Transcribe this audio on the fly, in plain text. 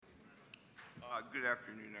Good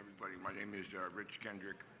afternoon, everybody. My name is Rich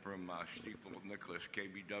Kendrick from Stifel Nicholas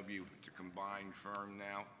KBW. It's a combined firm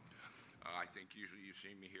now. I think usually you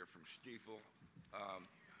see me here from Stifel,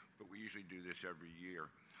 but we usually do this every year.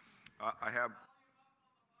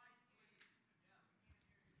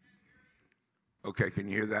 Okay, can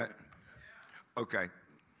you hear that? Okay.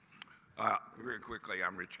 Very quickly,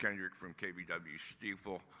 I'm Rich Kendrick from KBW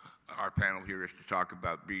Stifel. Our panel here is to talk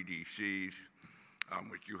about BDCs.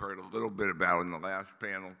 Which you heard a little bit about in the last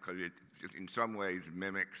panel, because it in some ways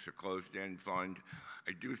mimics a closed-end fund.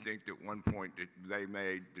 I do think that one point that they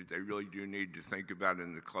made that they really do need to think about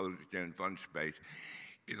in the closed-end fund space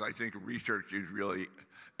is I think research is really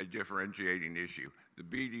a differentiating issue. The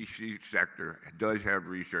BDC sector does have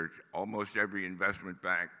research. Almost every investment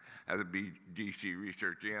bank has a BDC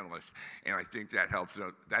research analyst, and I think that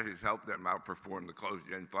has helped them outperform the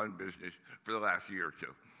closed-end fund business for the last year or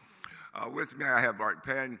two. With me, I have Art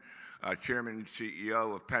Penn, Chairman and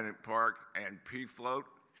CEO of PennantPark and PFloat,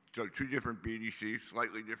 so two different BDCs,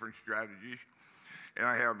 slightly different strategies. And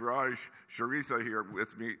I have Raj Sharitha here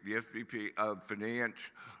with me, the SVP of Finance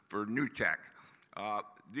for Newtek.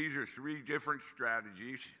 These are three different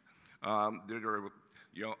strategies that are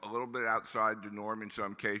a little bit outside the norm in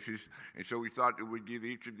some cases, and so we thought it would give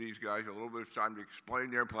each of these guys a little bit of time to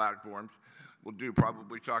explain their platforms. We'll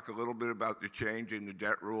probably talk a little bit about the change in the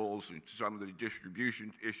debt rules and some of the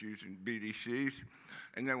distribution issues in BDCs,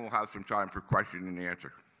 and then we'll have some time for question and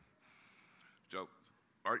answer. So,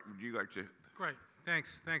 Art, would you like to? Great.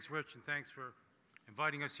 Thanks, Rich, and thanks for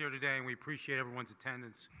inviting us here today, and we appreciate everyone's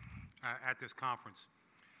attendance at this conference.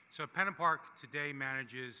 So PennantPark today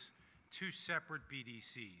manages two separate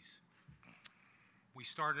BDCs. We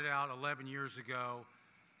started out 11 years ago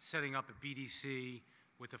setting up a BDC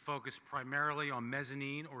with a focus primarily on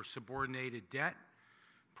mezzanine or subordinated debt,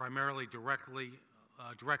 primarily direct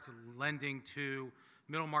lending to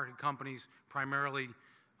middle market companies, primarily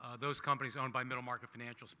those companies owned by middle market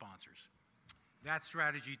financial sponsors. That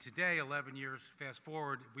strategy today, 11 years fast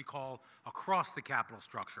forward, we call across the capital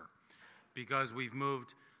structure, because we've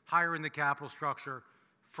moved higher in the capital structure,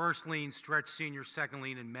 first lien, stretch senior, second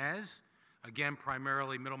lien, and mezz, again,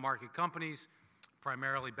 primarily middle market companies,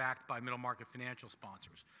 primarily backed by middle market financial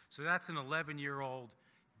sponsors. So that's an 11-year-old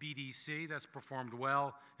BDC that's performed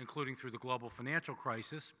well, including through the global financial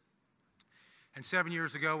crisis. And 7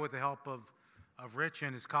 years ago, with the help of Rich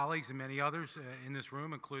and his colleagues and many others in this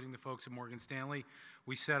room, including the folks at Morgan Stanley,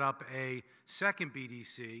 we set up a second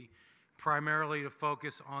BDC, primarily to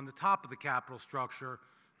focus on the top of the capital structure,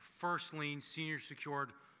 first lien, senior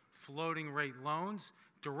secured, floating rate loans,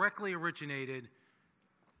 directly originated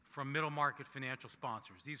from middle market financial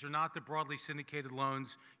sponsors. These are not the broadly syndicated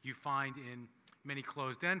loans you find in many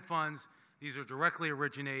closed-end funds. These are directly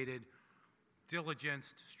originated,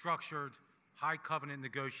 diligenced, structured, high covenant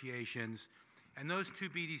negotiations. And those two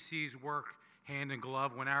BDCs work hand in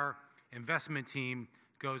glove. When our investment team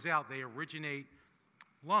goes out, they originate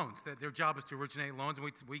loans. Their job is to originate loans,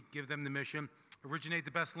 and we give them the mission, originate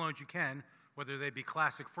the best loans you can, whether they be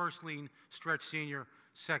classic first lien, stretch senior,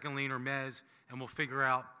 second lien, or mezz, and we'll figure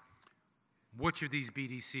out which of these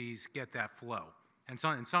BDCs get that flow. And so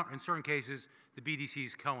in certain cases, the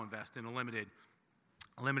BDCs co-invest in a limited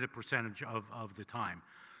percentage of the time.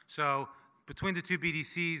 So between the two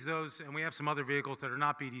BDCs, and we have some other vehicles that are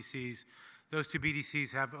not BDCs, those two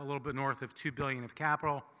BDCs have a little bit north of $2 billion of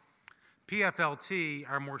capital. PFLT,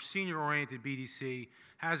 our more senior-oriented BDC,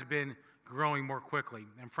 has been growing more quickly.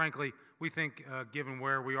 And frankly, we think, given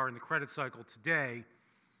where we are in the credit cycle today,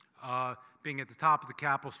 being at the top of the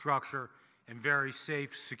capital structure and very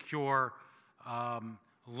safe, secure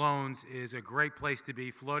loans is a great place to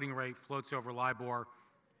be. Floating rate, floats over LIBOR.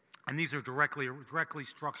 And these are directly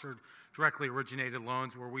structured, directly originated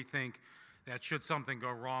loans where we think that should something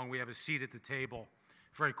go wrong, we have a seat at the table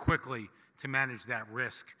very quickly to manage that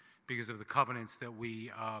risk because of the covenants that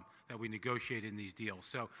we negotiate in these deals.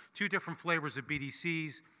 So two different flavors of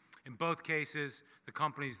BDCs. In both cases, the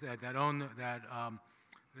companies that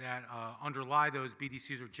underlie those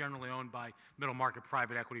BDCs are generally owned by middle market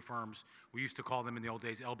private equity firms. We used to call them in the old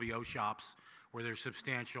days LBO shops, where there's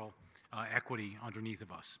substantial equity underneath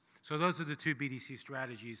of us. So those are the two BDC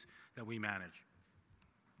strategies that we manage.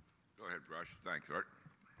 Go ahead, Raj. Thanks, Art.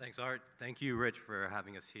 Thanks, Art. Thank you, Rich, for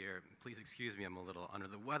having us here. Please excuse me, I'm a little under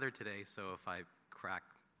the weather today, so if I crack,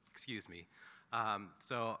 excuse me.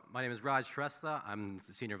 So my name is Raj Shrestha. I'm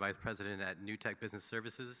the Senior Vice President at Newtek Business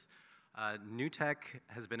Services. Newtek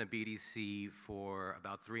has been a BDC for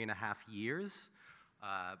about 3.5 years.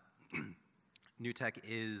 Newtek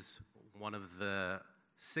is one of the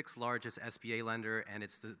 6th largest SBA lender, and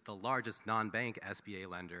it's the largest non-bank SBA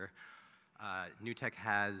lender. Newtek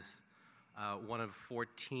has one of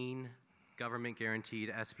 14 government-guaranteed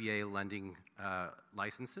SBA lending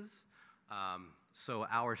licenses. So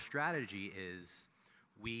our strategy is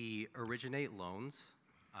we originate loans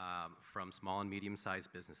from small and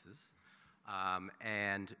medium-sized businesses,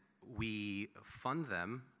 and we fund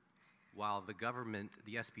them while the government,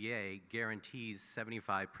 the SBA, guarantees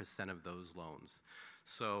 75% of those loans.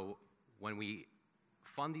 So when we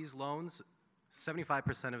fund these loans,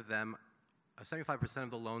 75% of them, 75%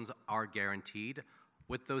 of the loans are guaranteed.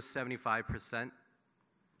 With those 75%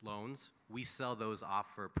 loans, we sell those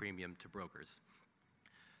off for a premium to brokers.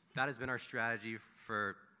 That has been our strategy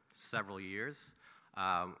for several years.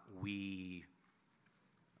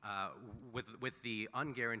 With the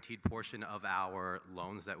unguaranteed portion of our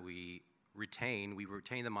loans that we retain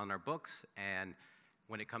them on our books, and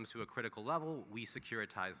when it comes to a critical level, we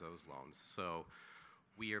securitize those loans. So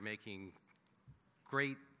we are making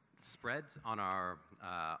great spreads on our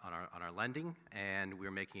lending, and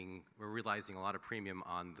we're realizing a lot of premium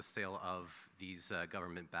on the sale of these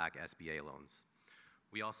government-backed SBA loans.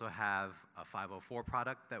 We also have a 504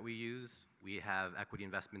 product that we use. We have equity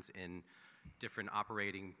investments in different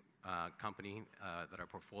operating company that are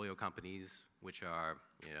portfolio companies, which are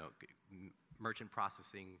merchant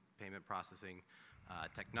processing, payment processing,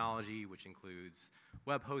 technology, which includes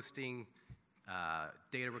web hosting,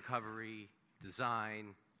 data recovery,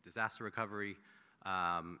 design, disaster recovery,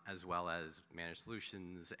 as well as managed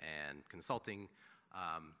solutions and consulting.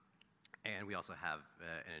 And we also have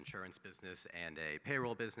an insurance business and a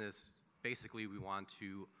payroll business. Basically, we want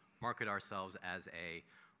to market ourselves as a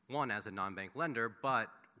non-bank lender, but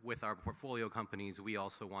with our portfolio companies, we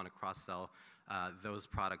also want to cross-sell those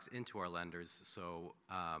products into our lenders. So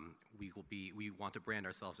we want to brand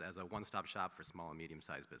ourselves as a one-stop shop for small and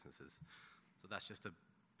medium-sized businesses. So that's just a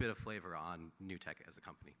bit of flavor on Newtek as a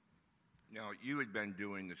company. Now, you had been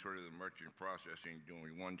doing the merchant processing,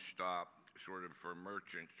 doing one-stop sort of for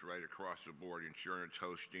merchants right across the board, insurance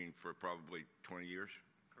hosting for probably 20 years?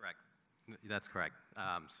 Correct. That's correct.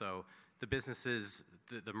 So the businesses,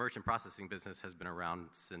 the merchant processing business has been around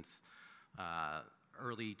since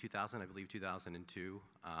early 2000, I believe 2002,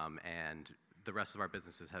 and the rest of our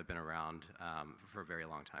businesses have been around for a very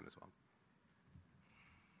long time as well.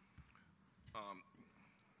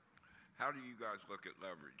 How do you guys look at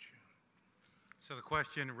leverage? So the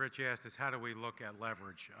question Rich asked is, how do we look at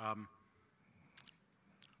leverage?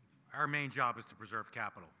 Our main job is to preserve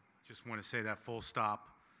capital. Just want to say that full stop,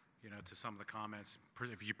 to some of the comments.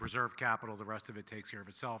 If you preserve capital, the rest of it takes care of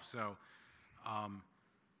itself. So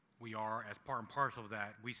we are, as part and parcel of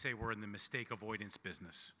that, we say we're in the mistake avoidance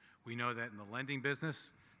business. We know that in the lending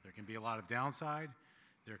business, there can be a lot of downside.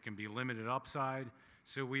 There can be limited upside.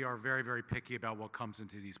 So we are very, very picky about what comes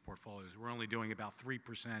into these portfolios. We're only doing about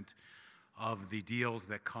 3% of the deals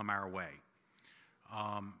that come our way.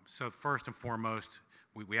 So first and foremost,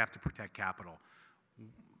 we have to protect capital.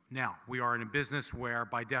 Now, we are in a business where,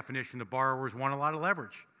 by definition, the borrowers want a lot of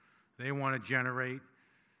leverage. They want to generate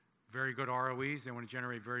very good ROEs. They want to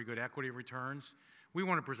generate very good equity returns. We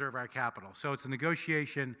want to preserve our capital. So it's a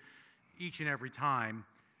negotiation each and every time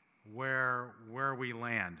where we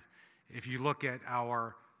land. If you look at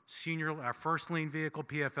our first lien vehicle,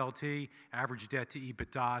 PFLT, average debt to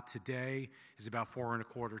EBITDA today is about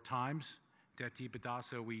 4.25 times debt to EBITDA.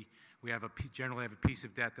 So we generally have a piece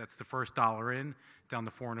of debt that's the first dollar in, down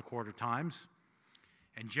to 4.25 times.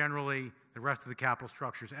 And generally, the rest of the capital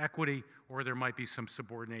structure is equity, or there might be some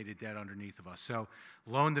subordinated debt underneath of us. So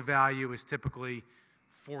loan to value is typically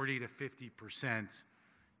 40 to 50%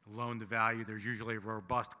 loan to value. There's usually a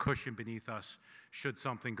robust cushion beneath us should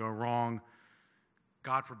something go wrong.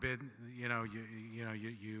 God forbid, you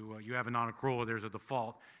have a non-accrual, there's a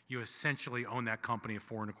default. You essentially own that company at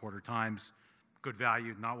 4.25 times. Good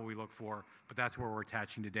value, not what we look for, but that's where we're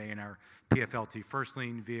attaching today in our PFLT first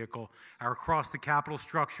lien vehicle. Our across the capital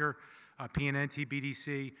structure, PNNT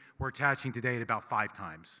BDC, we're attaching today at about 5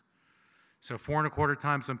 times. So 4.25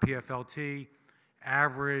 times on PFLT.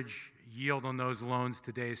 Average yield on those loans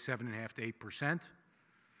today is 7.5% to 8%.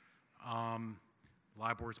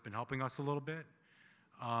 LIBOR's been helping us a little bit.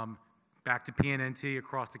 Back to PNNT,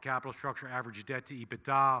 across the capital structure, average debt to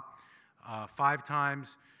EBITDA, 5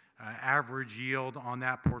 times. Average yield on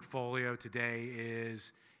that portfolio today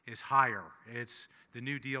is higher. The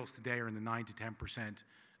new deals today are in the 9 to 10%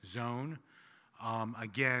 zone.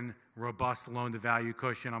 Again, robust loan to value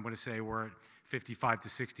cushion. I'm going to say we're at 55 to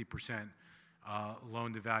 60%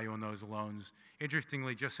 loan to value on those loans.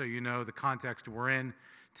 Interestingly, just so you know the context we're in,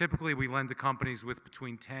 typically we lend to companies with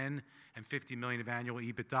between 10 and 50 million of annual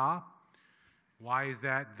EBITDA. Why is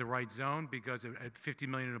that the right zone? Because at 50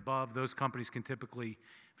 million and above, those companies can typically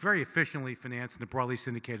very efficiently finance in the broadly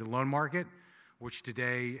syndicated loan market, which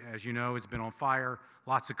today, as you know, has been on fire.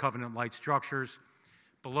 Lots of covenant-light structures.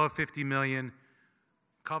 Below 50 million,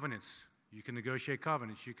 covenants. You can negotiate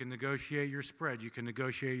covenants. You can negotiate your spread. You can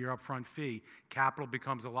negotiate your upfront fee. Capital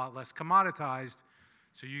becomes a lot less commoditized,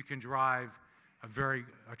 so you can drive a very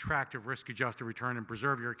attractive risk-adjusted return and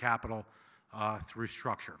preserve your capital through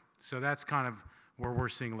structure. So that's kind of where we're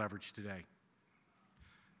seeing leverage today.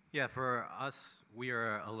 Yeah, for us, we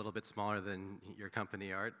are a little bit smaller than your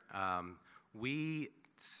company, Art. We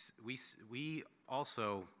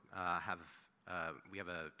also have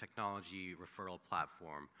a technology referral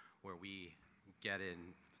platform where we get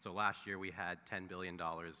in. So last year we had $10 billion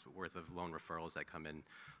worth of loan referrals that come in,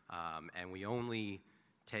 and we only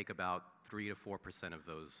take about 3 to 4% of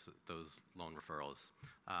those loan referrals.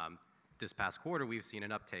 This past quarter, we've seen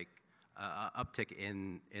an uptick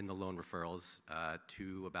in the loan referrals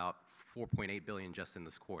to about $4.8 billion just in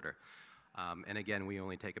this quarter. And again, we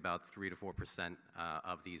only take about 3 to 4%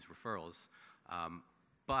 of these referrals.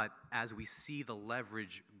 But as we see the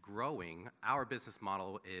leverage growing, our business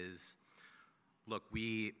model is, look,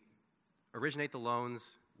 we originate the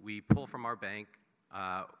loans, we pull from our bank,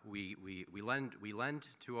 we lend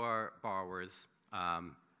to our borrowers.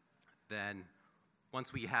 Then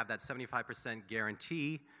once we have that 75%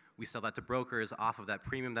 guarantee, we sell that to brokers. Off of that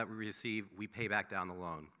premium that we receive, we pay back down the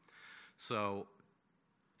loan. So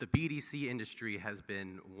the BDC industry has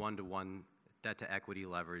been one-to-one debt-to-equity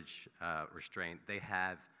leverage restraint. They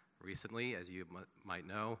have recently, as you might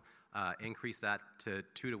know, increased that to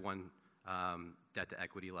 2-to-1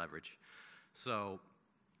 debt-to-equity leverage. So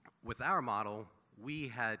with our model, we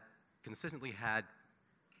had consistently had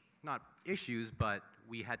not issues, but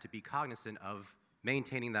we had to be cognizant of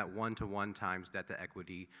maintaining that 1-to-1 times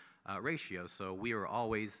debt-to-equity ratio. So we were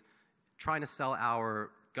always trying to sell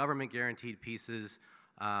our government-guaranteed pieces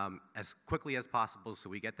as quickly as possible so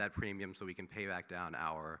we get that premium so we can pay back down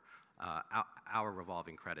our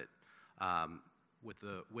revolving credit. With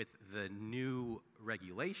the new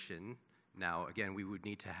regulation, now, again, we would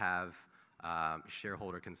need to have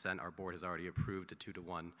shareholder consent. Our board has already approved a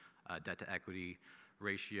 2-to-1 debt-to-equity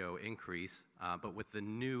ratio increase. But with the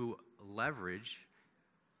new leverage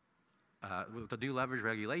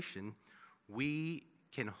regulation, we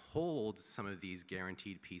can hold some of these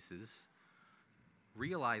guaranteed pieces,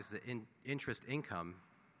 realize the interest income,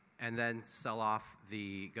 and then sell off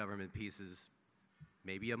the government pieces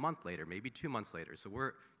maybe a month later, maybe 2 months later. So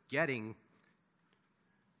we're getting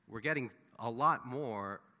a lot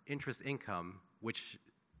more interest income, which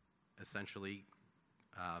essentially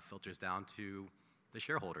filters down to the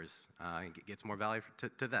shareholders and gets more value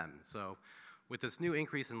to them. So with this new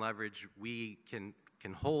increase in leverage, we can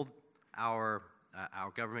hold our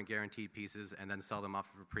government guaranteed pieces and then sell them off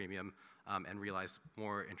for a premium and realize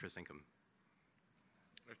more interest income.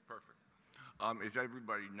 That's perfect. As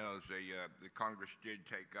everybody knows, the Congress did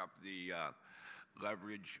take up the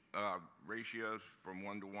leverage ratios from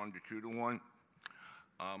 1-to-1 to 2-to-1.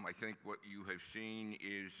 I think what you have seen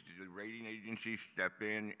is the rating agencies step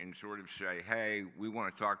in and sort of say, hey, we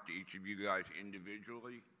want to talk to each of you guys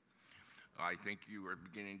individually. I think you are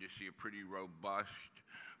beginning to see a pretty robust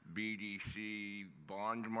BDC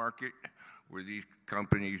bond market where these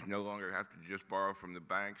companies no longer have to just borrow from the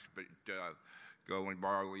banks, but go and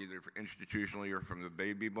borrow either institutionally or from the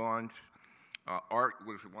baby bonds. Art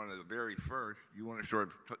was one of the very first. You want to sort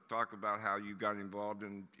of talk about how you got involved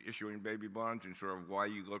in issuing baby bonds and sort of why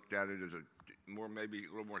you looked at it as maybe a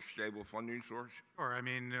little more stable funding source? Sure. I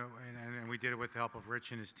mean, and we did it with the help of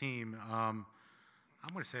Rich and his team. I'm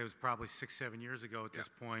going to say it was probably 6-7 years ago at this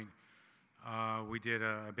point. We did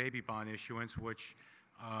a baby bond issuance, which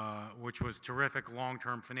was terrific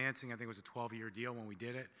long-term financing. I think it was a 12-year deal when we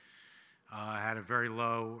did it. Had a very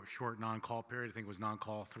low short non-call period. I think it was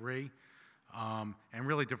non-call 3. And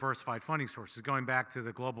really diversified funding sources. Going back to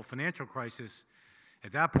the global financial crisis,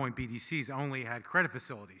 at that point, BDCs only had credit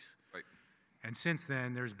facilities. Right. And since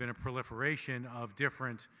then, there's been a proliferation of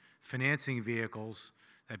different financing vehicles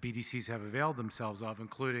that BDCs have availed themselves of,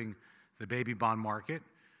 including the baby bond market,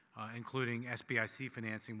 including SBIC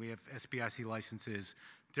financing. We have SBIC licenses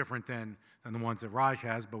different than the ones that Raj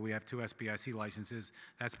has, but we have 2 SBIC licenses.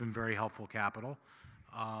 That's been very helpful capital.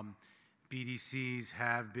 BDCs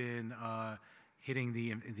have been hitting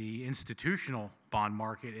the institutional bond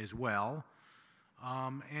market as well.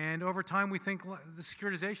 And over time, we think the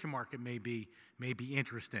securitization market may be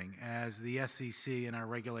interesting as the SEC and our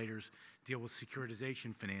regulators deal with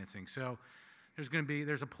securitization financing. So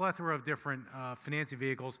there's a plethora of different financing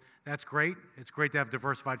vehicles. That's great. It's great to have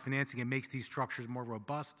diversified financing. It makes these structures more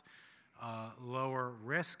robust, lower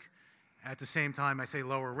risk. At the same time, I say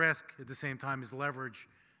lower risk, at the same time as leverage,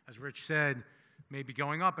 as Rich said, may be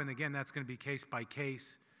going up. And again, that's going to be case by case.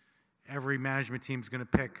 Every management team is going to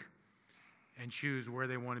pick and choose where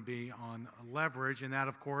they want to be on leverage. And that,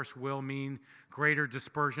 of course, will mean greater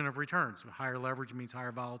dispersion of returns. Higher leverage means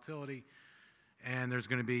higher volatility. And there's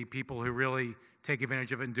going to be people who really take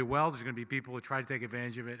advantage of it and do well. There's going to be people who try to take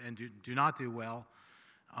advantage of it and do not do well.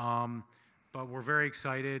 But we're very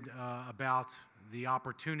excited about the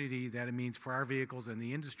opportunity that it means for our vehicles and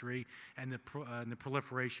the industry and the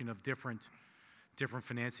proliferation of different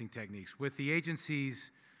financing techniques. With the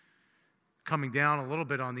agencies coming down a little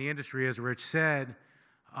bit on the industry, as Rich said,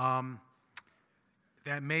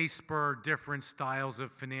 that may spur different styles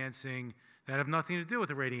of financing that have nothing to do with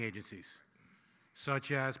the rating agencies,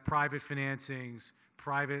 such as private financings,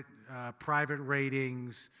 private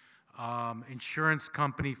ratings, insurance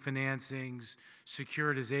company financings,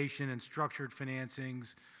 securitization and structured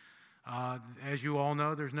financings. As you all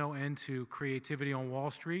know, there's no end to creativity on Wall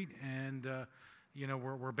Street, and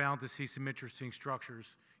we're bound to see some interesting structures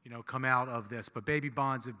come out of this. But baby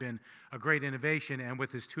bonds have been a great innovation, and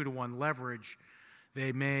with this 2-to-1 leverage,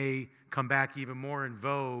 they may come back even more in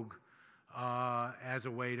vogue as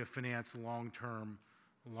a way to finance long-term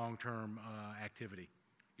activity.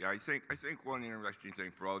 Yeah, I think one interesting thing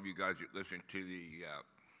for all of you guys that listen to the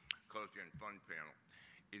closed-end fund panel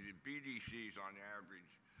is that BDCs on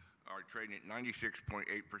average are trading at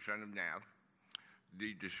 96.8% of NAV.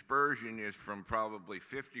 The dispersion is from probably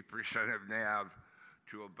 50% of NAV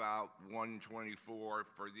to about 124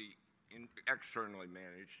 for the externally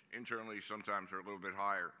managed. Internally, sometimes they're a little bit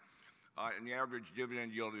higher. And the average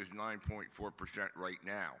dividend yield is 9.4% right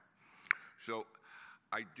now. So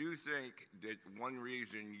I do think that one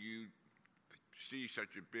reason you see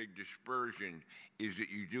such a big dispersion is that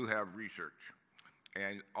you do have research.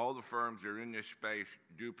 And all the firms that are in this space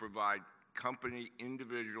do provide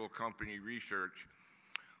individual company research.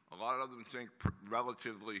 A lot of them think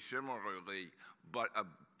relatively similarly, but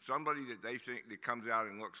somebody that they think that comes out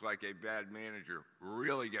and looks like a bad manager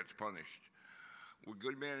really gets punished. Well,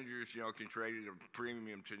 good managers, can trade at a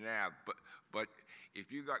premium to NAV, but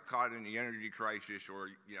if you got caught in the energy crisis, or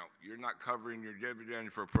you're not covering your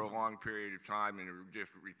dividend for a prolonged period of time and are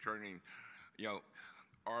just returning,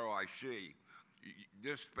 ROIC,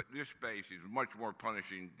 this space is much more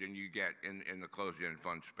punishing than you get in the closed-end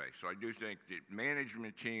fund space. So I do think that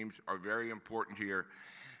management teams are very important here,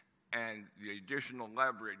 and the additional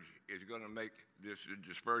leverage is going to make this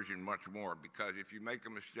dispersion much more, because if you make a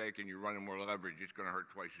mistake and you're running more leverage, it's going to hurt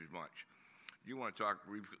twice as much. Do you want to talk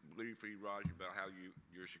briefly, Raj, about how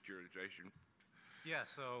your securitization? Yeah,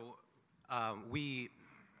 so we,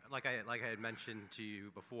 like I had mentioned to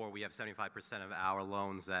you before, we have 75% of our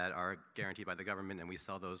loans that are guaranteed by the government, and we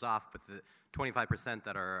sell those off. But the 25%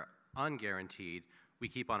 that are unguaranteed, we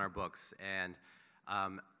keep on our books. And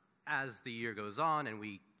as the year goes on and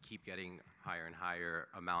we keep getting higher and higher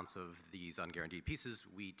amounts of these unguaranteed pieces,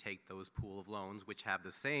 we take those pool of loans, which have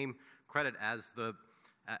the same credit as the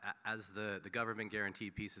government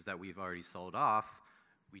guaranteed pieces that we've already sold off.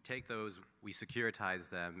 We take those, we securitize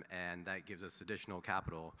them, and that gives us additional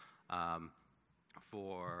capital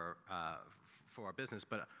for our business.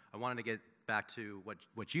 But I wanted to get back to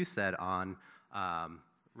what you said on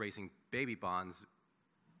raising baby bonds.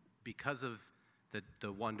 Because of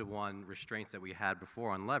the one-to-one restraints that we had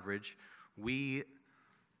before on leverage, we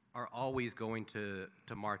are always going to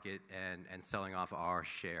market and selling off our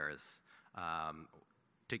shares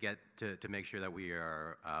to make sure that we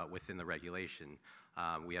are within the regulation.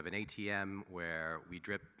 We have an ATM where we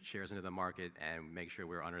drip shares into the market and make sure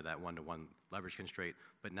we're under that one-to-one leverage constraint.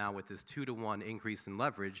 But now with this 2-to-1 increase in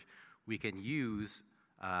leverage, we can use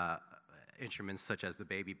instruments such as the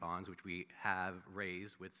baby bonds, which we have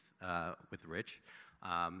raised with Rich,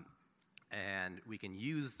 and we can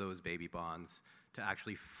use those baby bonds to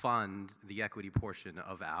actually fund the equity portion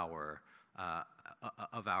of our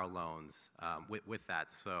loans with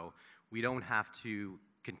that. So we don't have to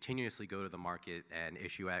continuously go to the market and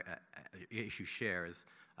issue shares,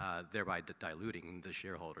 thereby diluting the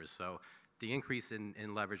shareholders. So the increase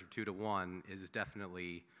in leverage of 2-to-1 is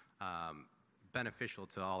definitely beneficial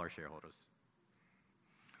to all our shareholders.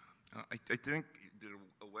 I think that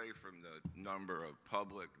away from the number of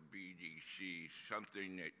public BDCs,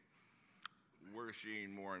 something that we're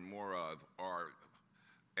seeing more and more of are,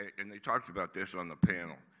 and they talked about this on the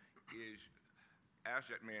panel, is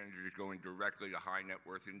asset managers going directly to high net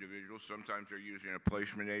worth individuals. Sometimes they're using a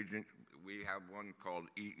placement agent. We have one called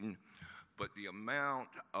Eaton. but the amount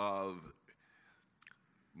of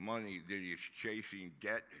money that is chasing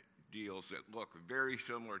debt deals that look very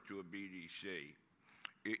similar to a BDC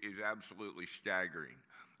is absolutely staggering.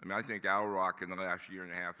 I mean, I think Owl Rock in the last year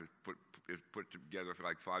and a half has put together for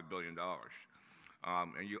like $5 billion.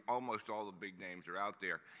 And almost all the big names are out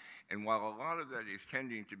there. And while a lot of that is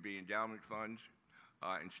tending to be endowment funds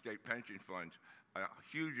and state pension funds, a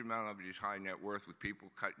huge amount of it is high net worth with people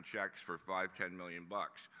cutting checks for $5-10 million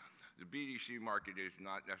bucks. The BDC market is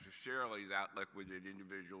not necessarily that liquid that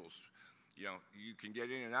individuals, you can get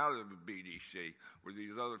in and out of a BDC where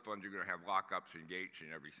these other funds are going to have lockups and gates and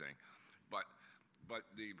everything. But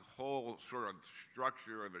the whole sort of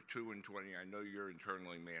structure of a 2 and 20, I know you're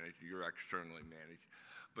internally managed, you're externally managed,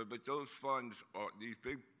 but those funds are these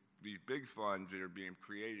big funds that are being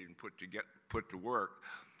created and put to work,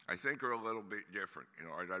 I think are a little bit different.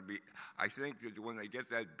 I think that when they get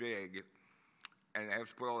that big and they have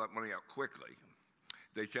to put all that money out quickly,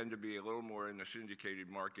 they tend to be a little more in the syndicated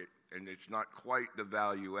market, and it's not quite the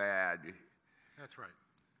value add. That's right.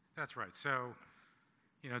 That's right. So,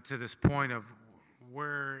 to this point of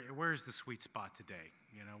where's the sweet spot today?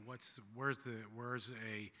 Where's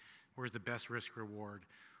the best risk reward?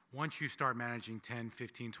 Once you start managing 10,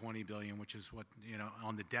 15, 20 billion, which is what,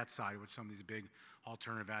 on the debt side, which some of these big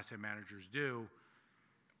alternative asset managers do,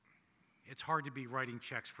 it's hard to be writing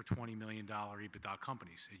checks for $20 million EBITDA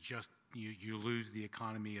companies. It just, you lose the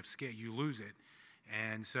economy of scale, you lose it.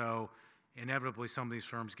 And so inevitably some of these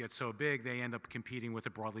firms get so big, they end up competing with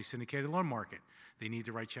the broadly syndicated loan market. They need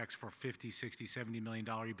to write checks for $50, $60, $70 million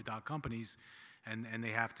EBITDA companies, and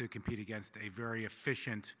they have to compete against a very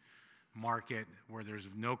efficient market where there's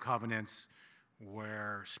no covenants,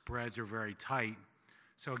 where spreads are very tight.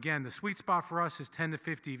 So again, the sweet spot for us is 10 to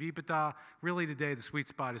 50 of EBITDA. Really today, the sweet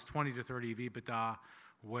spot is 20 to 30 of EBITDA,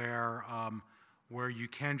 where you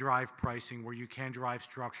can drive pricing, where you can drive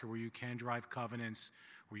structure, where you can drive covenants,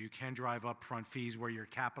 where you can drive upfront fees, where your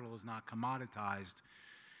capital is not commoditized.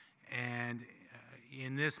 And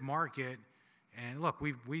in this market, and look,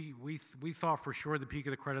 we thought for sure the peak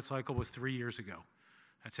of the credit cycle was 3 years ago.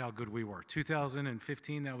 That's how good we were.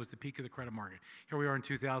 2015, that was the peak of the credit market. Here we are in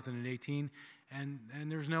 2018, and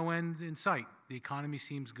there's no end in sight. The economy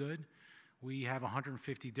seems good. We have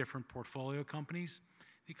 150 different portfolio companies.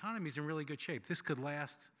 The economy's in really good shape. This could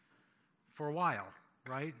last for a while,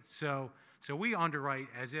 right? So we underwrite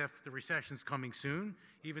as if the recession's coming soon,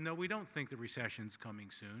 even though we don't think the recession's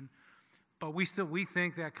coming soon. But we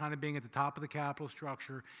think that kind of being at the top of the capital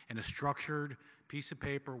structure in a structured piece of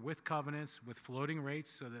paper with covenants, with floating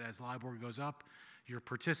rates, so that as LIBOR goes up, you're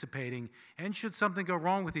participating. And should something go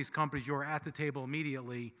wrong with these companies, you're at the table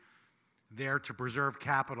immediately. There to preserve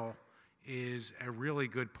capital is a really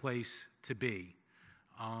good place to be,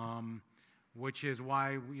 which is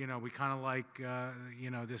why we kind of like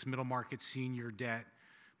this middle market senior debt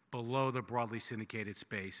below the broadly syndicated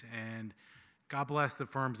space. And God bless the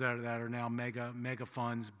firms that are now mega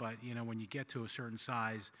funds, but when you get to a certain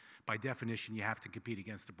size, by definition, you have to compete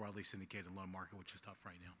against the broadly syndicated loan market, which is tough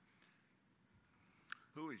right now.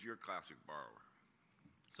 Who is your classic borrower?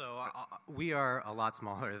 So we are a lot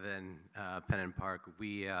smaller than PennantPark.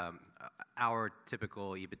 Our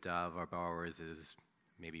typical EBITDA of our borrowers is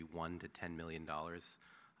maybe $1 to $10 million.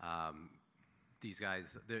 These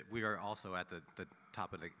guys, we are also at the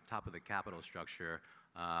top of the capital structure,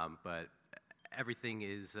 but everything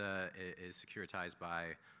is securitized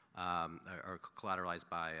by or collateralized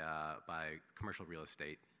by commercial real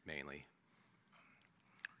estate mainly.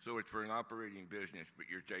 So it's for an operating business, but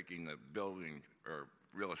you're taking the building or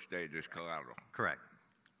real estate as collateral. Correct.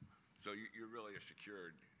 So you're really a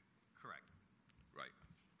secured. Correct. Right.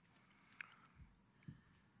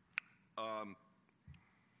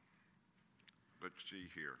 Let's see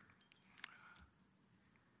here.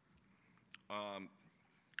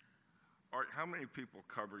 Art, how many people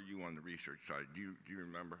cover you on the research side? Do you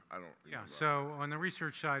remember? I don't remember. Yeah, so on the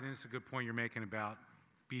research side, and it's a good point you're making about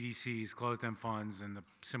BDCs, closed-end funds, and the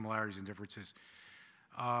similarities and differences.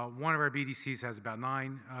 One of our BDCs has about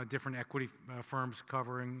 9 different equity firms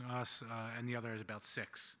covering us, and the other has about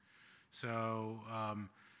 6. So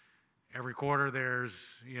every quarter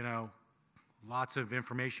there's, lots of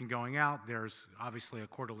information going out. There's obviously a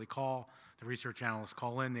quarterly call. The research analysts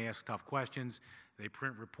call in, they ask tough questions, they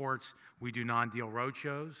print reports. We do non-deal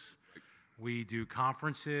roadshows. We do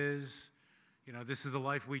conferences. This is the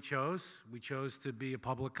life we chose. We chose to be a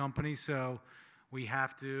public company, so we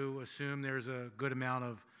have to assume there's a good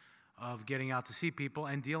amount of getting out to see people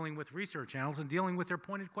and dealing with research analysts and dealing with their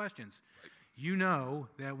pointed questions. you know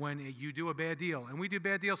that when you do a bad deal, and we do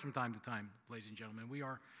bad deals from time to time, ladies and gentlemen, we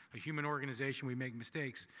are a human organization, we make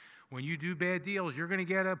mistakes. When you do bad deals, you're going to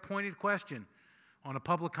get a pointed question on a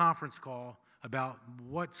public conference call about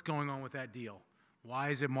what's going on with that deal. Why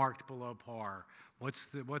is it marked below par? What's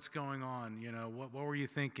going on? You know, what were you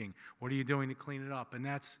thinking? What are you doing to clean it up? And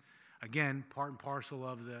that's, again, part and parcel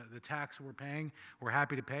of the tax we're paying. We're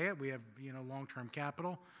happy to pay it. We have, long-term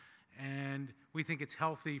capital. And we think it's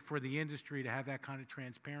healthy for the industry to have that kind of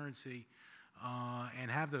transparency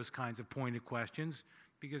and have those kinds of pointed questions,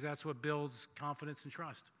 because that's what builds confidence and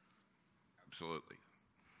trust. Absolutely.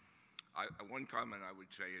 One comment I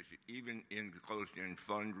would say is that even in the closed-end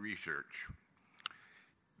fund research,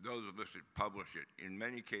 those of us that publish it, in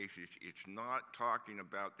many cases, it's not talking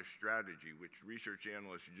about the strategy, which research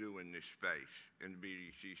analysts do in this space, in the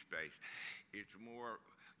BDC space. It's more,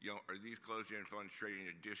 are these closed-end funds trading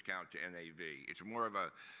at a discount to NAV? It's more of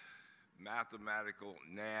a mathematical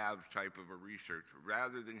NAV type of a research,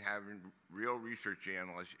 rather than having real research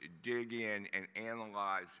analysts dig in and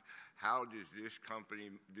analyze how does this company,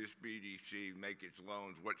 this BDC, make its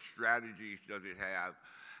loans? What strategies does it have?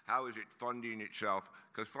 How is it funding itself?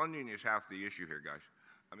 Because funding is half the issue here, guys.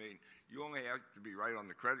 I mean, you only have to be right on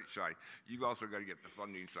the credit side. You've also got to get the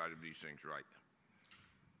funding side of these things right.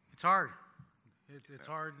 It's hard. It's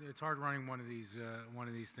hard. It's hard running one of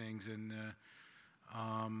these things, and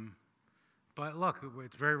but look,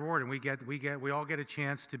 it's very rewarding. We all get a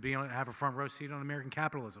chance to have a front row seat on American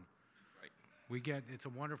capitalism. It's a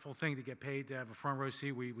wonderful thing to get paid to have a front row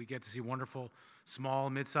seat. We get to see wonderful small,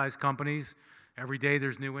 mid-sized companies. Every day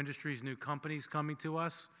there's new industries, new companies coming to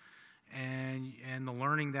us, and the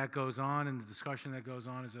learning that goes on and the discussion that goes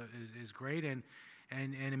on is great. And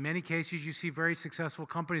in many cases you see very successful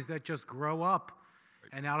companies that just grow up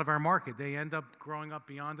and out of our market. They end up growing up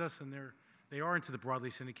beyond us, and they are into the broadly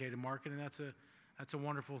syndicated market, and that's a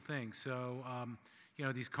wonderful thing. So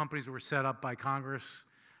these companies were set up by Congress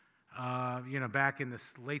back in the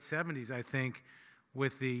late 70s, I think,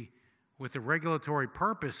 with the regulatory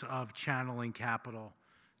purpose of channeling capital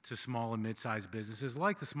to small and mid-sized businesses,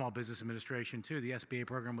 like the Small Business Administration, too. The SBA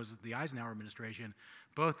program was the Eisenhower administration.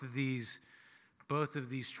 Both of these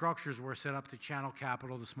structures were set up to channel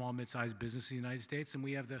capital to small and mid-sized businesses in the United States, and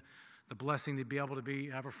we have the blessing to be able to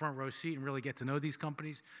have a front row seat and really get to know these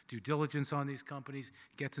companies, do diligence on these companies,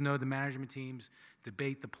 get to know the management teams,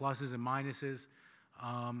 debate the pluses and minuses,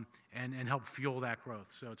 and help fuel that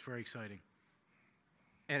growth. So it's very exciting.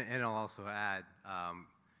 And I'll also add,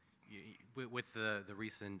 with the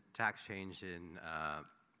recent tax change in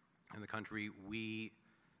the country, we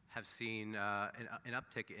have seen an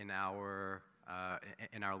uptick in our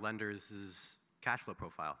lenders' cash flow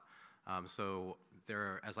profile. So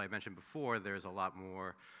as I mentioned before, there's a lot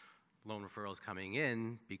more loan referrals coming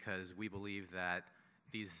in because we believe that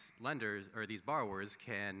these lenders or these borrowers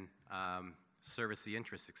can service the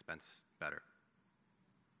interest expense better.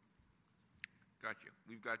 Gotcha.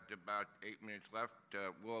 We've got about 8 minutes left.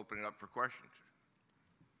 We'll open it up for questions.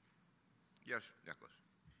 Yes, Nicholas.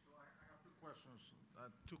 So I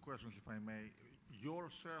have two questions, if I may. Your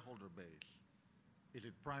shareholder base, is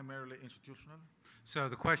it primarily institutional? So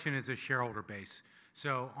the question is a shareholder base.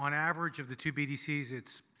 So on average of the two BDCs,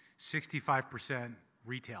 it's 65%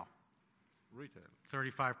 retail. Retail.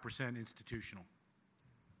 35% institutional.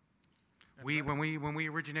 When we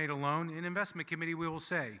originate a loan, in investment committee, we will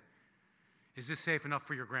say, is this safe enough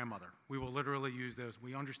for your grandmother? We will literally use those.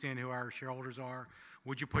 We understand who our shareholders are.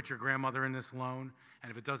 Would you put your grandmother in this loan?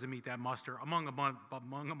 And if it doesn't meet that muster, among a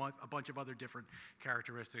bunch of other different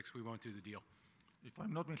characteristics, we won't do the deal. If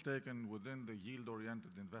I'm not mistaken, within the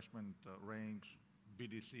yield-oriented investment range,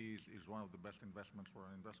 BDCs is one of the best investments for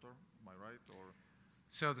an investor. Am I right? Or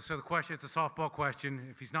So the question, it's a softball question.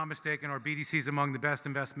 If he's not mistaken, are BDCs among the best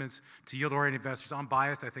investments to yield-oriented investors? I'm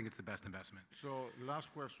biased. I think it's the best investment. So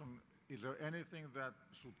last question, is there anything that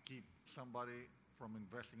should keep somebody from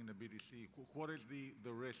investing in a BDC? What is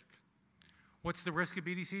the risk? What's the risk of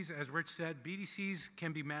BDCs? As Rich said, BDCs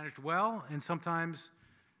can be managed well, and sometimes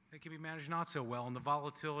they can be managed not so well, and the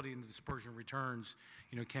volatility and the dispersion of returns,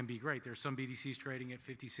 can be great. There's some BDCs trading at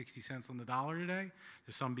 50, 60 cents on the dollar today.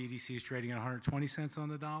 There's some BDCs trading at 120 cents on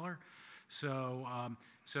the dollar. So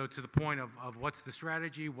to the point of what's the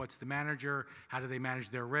strategy, what's the manager, how do they manage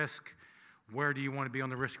their risk, where do you want to be on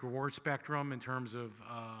the risk-reward spectrum in terms of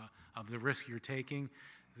the risk you're taking.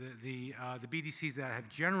 The BDCs that have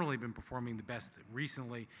generally been performing the best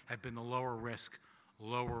recently have been the lower risk,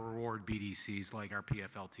 lower reward BDCs like our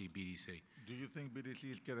PFLT BDC. Do you think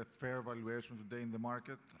BDCs get a fair valuation today in the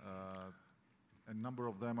market? A number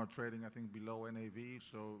of them are trading, I think, below NAV.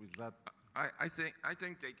 So is that I think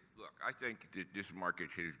that this market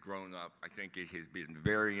has grown up. I think it has been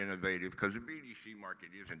very innovative because the BDC market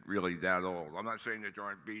isn't really that old. I'm not saying that there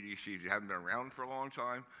aren't BDCs that haven't been around for a long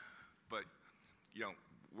time, but you know,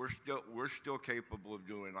 we're still capable of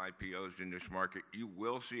doing IPOs in this market. You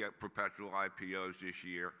will see perpetual IPOs this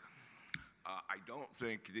year. I don't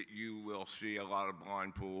think that you will see a lot of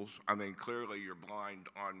blind pools. I mean, clearly you're blind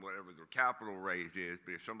on whatever the capital raise is,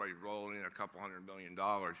 but if somebody's rolling in $200 million,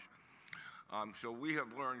 so we have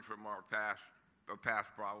learned from our past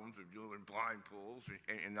problems of doing blind pools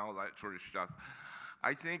and all that sort of stuff.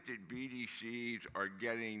 I think that BDCs are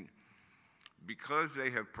getting, because they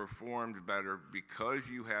have performed better, because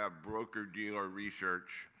you have broker-dealer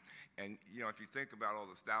research, and you know, if you think about all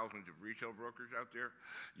the thousands of retail brokers out there,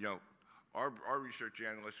 you know, our research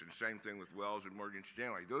analysts, and same thing with Wells and Morgan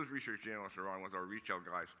Stanley, those research analysts are on with our retail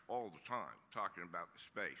guys all the time talking about the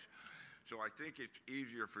space. So I think it's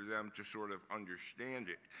easier for them to sort of understand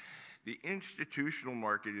it. The institutional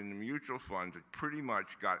market in the mutual funds pretty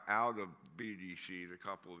much got out of BDCs a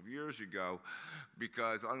couple of years ago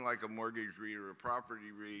because unlike a mortgage REIT or a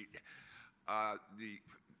property REIT, the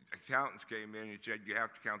accountants came in and said you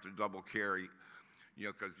have to count the double carry, you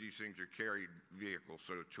know, because these things are carried vehicles,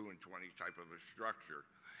 sort of 2 and 20 type of a structure.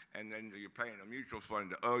 And then you're paying a mutual fund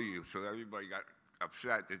to owe you, so everybody got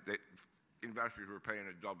upset that investors were paying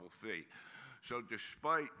a double fee. So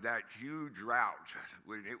despite that huge rout,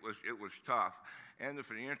 when it was tough, and the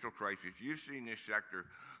financial crisis, you've seen this sector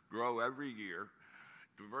grow every year,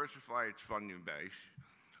 diversify its funding base.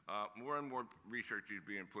 More and more research is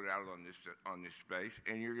being put out on this space,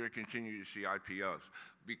 and you're going to continue to see IPOs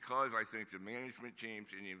because I think the management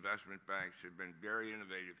teams and the investment banks have been very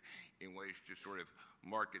innovative in ways to sort of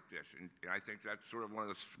market this, and I think that's sort of one of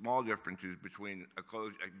the small differences between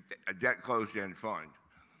a debt closed-end fund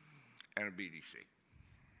and a BDC.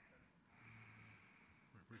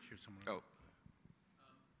 Rich, here's someone. Oh.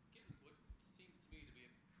 Given what seems to me to be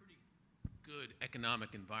a pretty good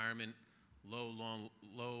economic environment, low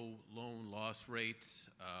loan loss rates,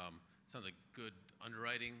 sounds like good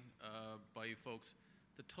underwriting by you folks.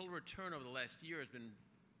 The total return over the last year has been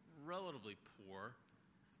relatively poor.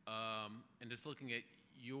 And just looking at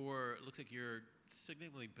it looks like you're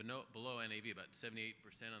significantly below NAV, about 78%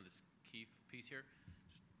 on this key piece here.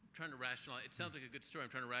 Just trying to rationalize. It sounds like a good story. I'm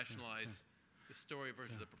trying to rationalize the story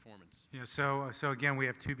versus the performance. Yeah, so again, we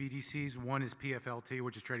have two BDCs. One is PFLT,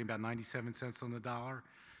 which is trading about 97 cents on the dollar.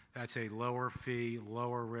 That's a lower fee,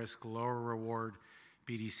 lower risk, lower reward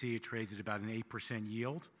BDC. It trades at about an 8%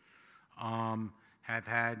 yield. Have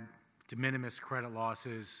had de minimis credit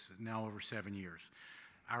losses now over 7 years.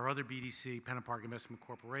 Our other BDC, PennantPark Investment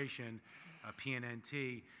Corporation,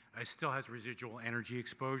 PNNT, still has residual energy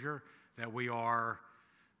exposure that we are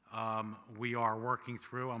working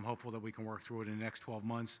through. I'm hopeful that we can work through it in the next 12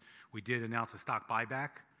 months. We did announce a stock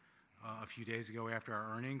buyback a few days ago after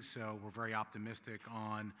our earnings, so we're very optimistic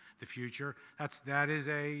on the future. That's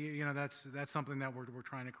something that we're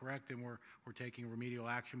trying to correct, and we're taking remedial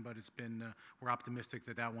action. But it's been we're optimistic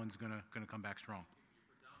that one's gonna come back strong.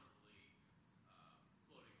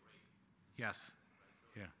 Yes.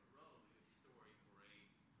 Yeah.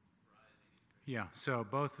 Yeah. So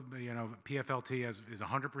both, PFLT is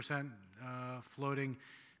 100% floating,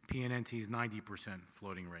 PNNT is 90%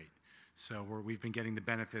 floating rate. So we've been getting the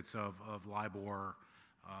benefits of LIBOR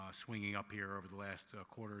swinging up here over the last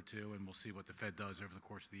quarter or two, and we'll see what the Fed does over the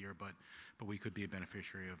course of the year. But we could be a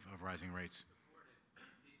beneficiary of rising rates.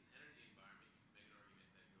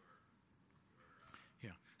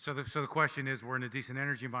 Yeah. So the question is, we're in a decent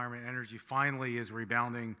energy environment. Energy finally is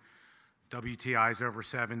rebounding. WTI is over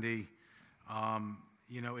 70.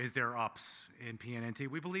 Is there ups in PNNT?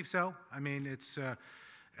 We believe so. I mean, it's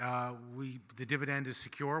the dividend is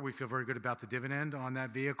secure. We feel very good about the dividend on that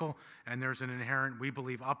vehicle, and there's an inherent, we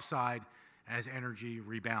believe, upside as energy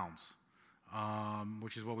rebounds,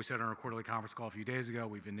 which is what we said on our quarterly conference call a few days ago.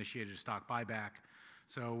 We've initiated a stock buyback.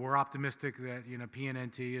 So we're optimistic that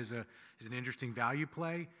PNNT is an interesting value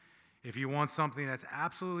play. If you want something that's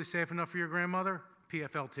absolutely safe enough for your grandmother,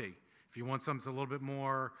 PFLT. If you want something that's a little bit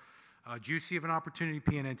more juicy of an opportunity,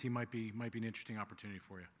 PNNT might be an interesting opportunity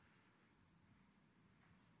for you.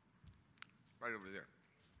 Right over there.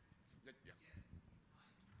 Yeah.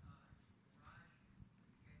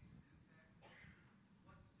 What's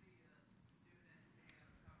the dividend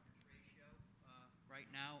payout coverage ratio right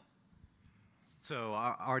now? So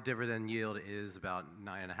our dividend yield is about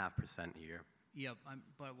 9.5% a year. Yeah,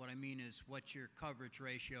 but what I mean is, what's your coverage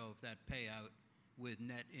ratio of that payout with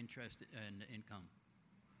net interest and income?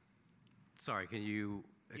 Sorry, can you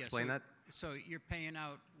explain that? So you're paying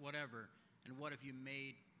out whatever, and what if you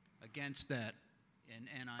made against that in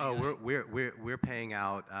NII? Oh, we're paying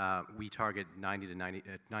out. We target 90 to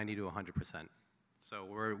 100%. So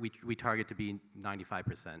we target to be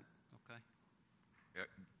 95%. Okay.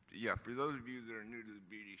 Yeah, for those of you that are new to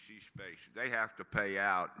the BDC space, they have to pay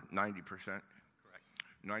out 90%? Correct.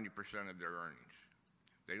 90% of their earnings.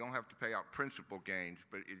 They don't have to pay out principal gains,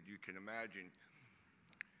 but as you can imagine,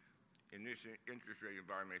 in this interest rate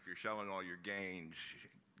environment, if you're selling all your gains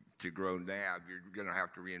to grow NAV, you're going to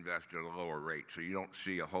have to reinvest at a lower rate. So you don't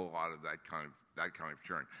see a whole lot of that kind of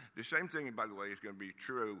churn. The same thing, by the way, is going to be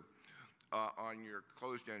true on your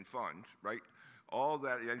closed-end funds, right? All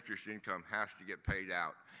that interest income has to get paid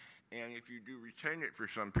out. And if you do retain it for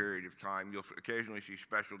some period of time, you'll occasionally see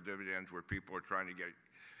special dividends where people are trying to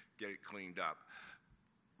get it cleaned up.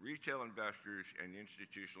 Retail investors and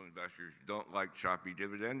institutional investors don't like choppy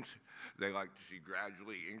dividends. They like to see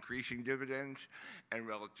gradually increasing dividends and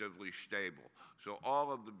relatively stable. So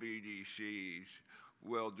all of the BDCs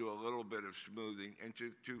will do a little bit of smoothing. And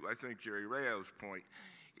to I think, Jerry Rayo's point,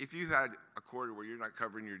 if you had a quarter where you're not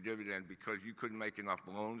covering your dividend because you couldn't make enough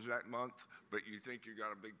loans that month, but you think you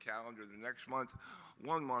got a big calendar the next month,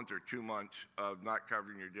 1 month or 2 months of not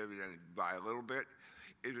covering your dividend by a little bit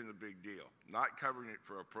isn't a big deal. Not covering it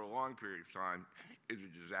for a prolonged period of time is a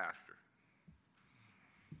disaster.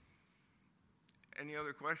 Any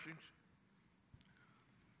other questions?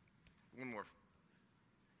 One more.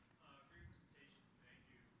 Great presentation, thank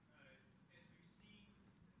you. As we've seen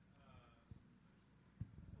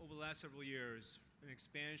over the last several years, an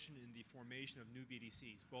expansion in the formation of new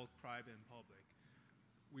BDCs, both private and public.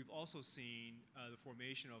 We've also seen the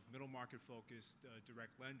formation of middle market focused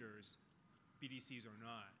direct lenders, BDCs or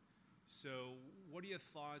not. So what are your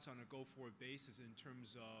thoughts on a go-forward basis in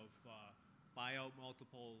terms of buyout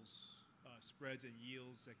multiples, spreads and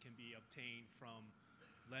yields that can be obtained from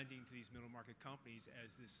lending to these middle market companies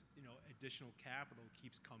as this additional capital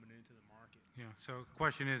keeps coming into the market? Yeah, so the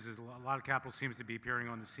question is a lot of capital seems to be appearing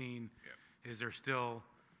on the scene. Yep. Is there still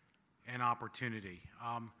an opportunity?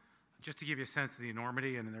 Just to give you a sense of the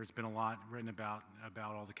enormity, and there's been a lot written about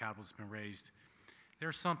all the capital that's been raised,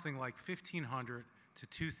 there's something like 1,500 to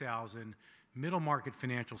 2,000 middle market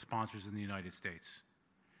financial sponsors in the United States.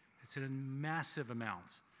 It's a massive amount.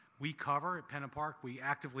 We cover, at PennantPark, we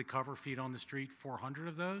actively cover feet on the street 400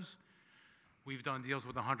 of those. We've done deals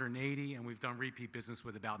with 180, and we've done repeat business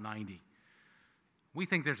with about 90. We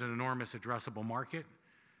think there's an enormous addressable market.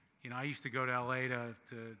 I used to go to LA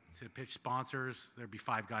to pitch sponsors. There'd be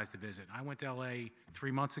 5 guys to visit. I went to LA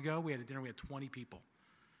 3 months ago. We had a dinner. We had 20 people,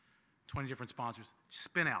 20 different sponsors,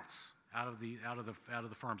 spin-outs out of the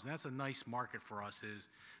firms. And that's a nice market for us. Is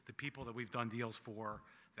the people that we've done deals for,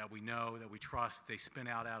 that we know, that we trust, they spin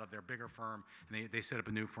out of their bigger firm, and they set up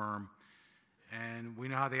a new firm. And we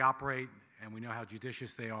know how they operate, and we know how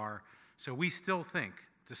judicious they are. So we still think,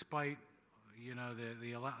 despite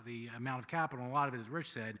the amount of capital, and a lot of it, as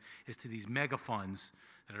Rich said, is to these mega funds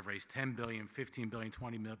that have raised $10 billion, $15 billion,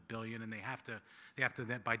 $20 billion, and they have to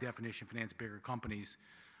then, by definition, finance bigger companies.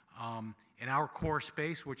 In our core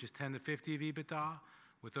space, which is 10 to 50 of EBITDA,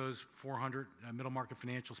 with those 400 middle market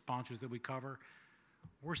financial sponsors that we cover,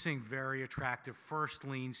 we're seeing very attractive first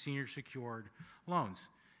lien senior secured loans.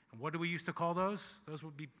 And what do we used to call those? Those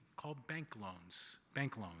would be called bank loans.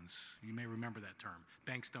 Bank loans. You may remember that term.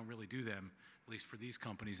 Banks don't really do them, at least for these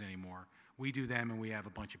companies anymore. We do them, and we have a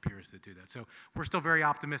bunch of peers that do that. So we're still very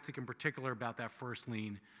optimistic, in particular, about that first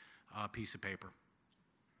lien piece of paper.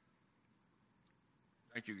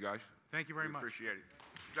 Thank you, guys. Thank you very much. Appreciate it.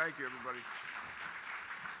 Thank you, everybody.